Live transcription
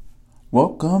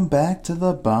Welcome back to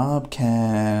the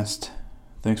Bobcast.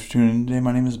 Thanks for tuning in today.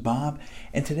 My name is Bob,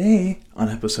 and today on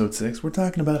episode 6, we're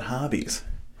talking about hobbies.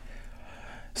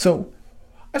 So,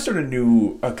 I started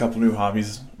a couple new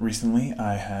hobbies recently.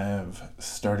 I have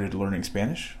started learning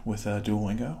Spanish with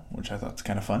Duolingo, which I thought was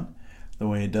kind of fun. The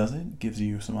way it does it gives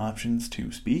you some options to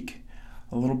speak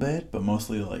a little bit, but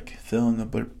mostly like fill in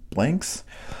the blanks.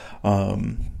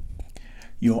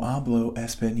 Yo hablo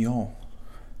español.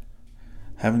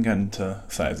 Haven't gotten to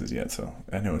sizes yet, so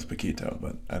I know it's Paquito,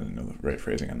 but I didn't know the right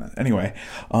phrasing on that. Anyway,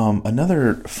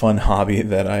 another fun hobby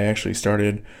that I actually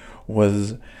started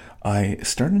was I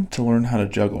started to learn how to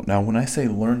juggle. Now, when I say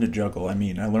learn to juggle, I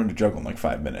mean I learned to juggle in like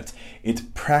 5 minutes. It's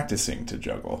practicing to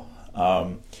juggle.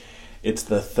 It's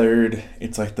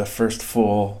like the first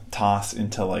full toss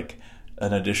into like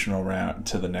an additional round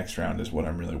to the next round is what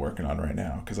I'm really working on right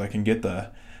now, because I can get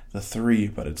the 3,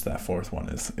 but it's that fourth one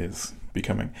is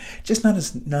becoming just not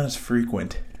as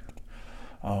frequent.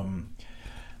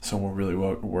 So we're really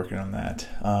working on that.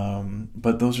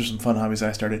 But those are some fun hobbies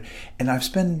I started, and I've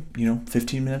spent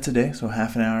 15 minutes a day, so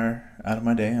half an hour out of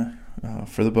my day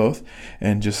for the both,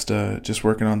 and just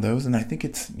working on those. And I think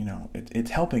it's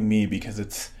it's helping me because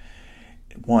it's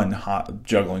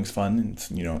juggling's fun, and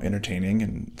it's entertaining,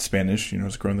 and Spanish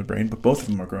is growing the brain, but both of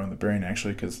them are growing the brain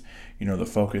actually, because the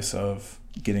focus of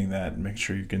getting that and making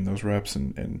sure you're getting those reps,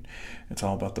 and it's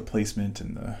all about the placement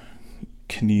and the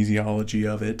kinesiology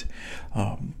of it.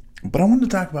 But I wanted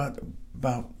to talk about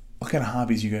what kind of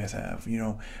hobbies you guys have,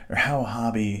 or how a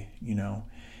hobby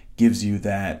gives you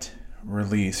that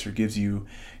release, or gives you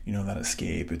that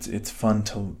escape. It's fun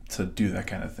to do that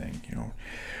kind of thing.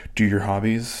 Do your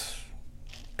hobbies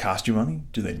cost you money?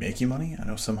 Do they make you money? I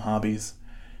know some hobbies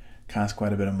cost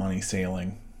quite a bit of money.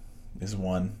 Sailing is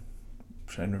one,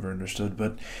 which I never understood,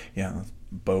 but yeah,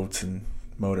 boats and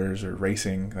motors, or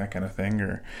racing, that kind of thing.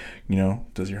 Or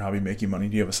does your hobby make you money?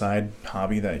 Do you have a side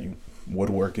hobby that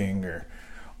woodworking or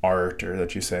art, or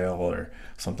that you sail, or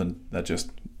something that just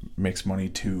makes money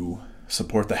to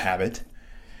support the habit?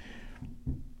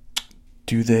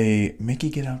 Do they make you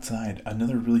get outside?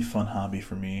 Another really fun hobby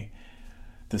for me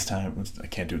this time, I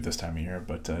can't do it this time of year,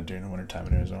 but during the winter time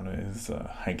in Arizona, is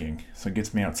hiking. So it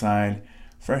gets me outside,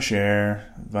 fresh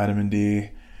air, vitamin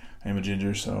D. I am a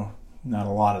ginger, so not a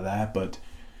lot of that, but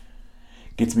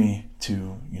gets me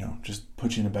to just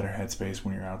put you in a better headspace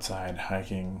when you're outside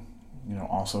hiking.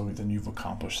 Also then you've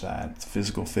accomplished that. It's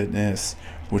physical fitness,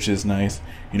 which is nice.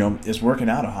 Is working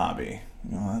out a hobby?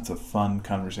 That's a fun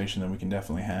conversation that we can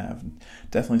definitely have.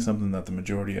 Definitely something that the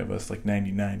majority of us, like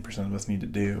 99% of us, need to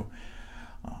do.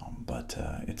 But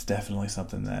it's definitely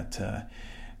something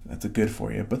that's good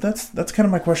for you. But that's kind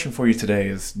of my question for you today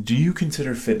is, do you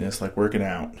consider fitness, like working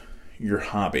out, your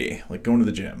hobby? Like going to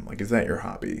the gym, like, is that your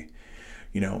hobby?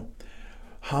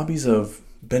 Hobbies of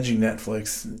binging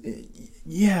Netflix,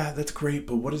 yeah, that's great,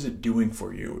 but what is it doing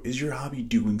for you? Is your hobby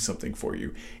doing something for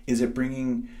you? Is it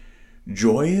bringing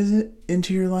joy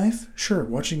into your life? Sure,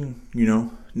 watching,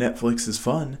 Netflix is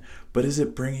fun, but is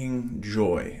it bringing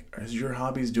joy? Is your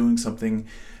hobbies doing something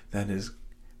that is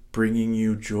bringing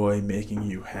you joy, making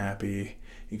you happy,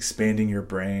 expanding your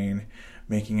brain,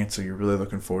 making it so you're really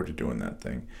looking forward to doing that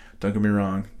thing? Don't get me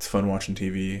wrong, it's fun watching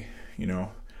TV,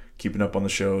 keeping up on the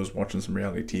shows, watching some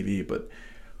reality TV, but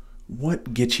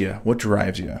what gets you? What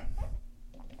drives you?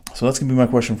 So that's going to be my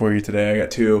question for you today. I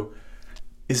got 2.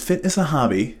 Is fitness a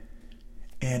hobby?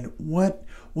 And what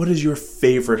is your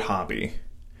favorite hobby?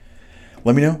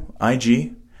 Let me know.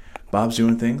 IG, Bob's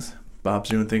Doing Things at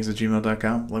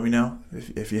gmail.com. Let me know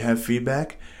if you have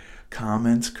feedback,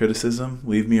 comments, criticism.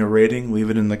 Leave me a rating.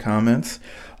 Leave it in the comments.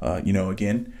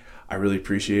 Again, I really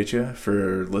appreciate you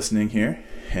for listening here.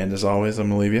 And as always, I'm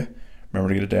going to leave you.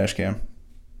 Remember to get a dash cam.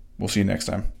 We'll see you next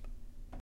time.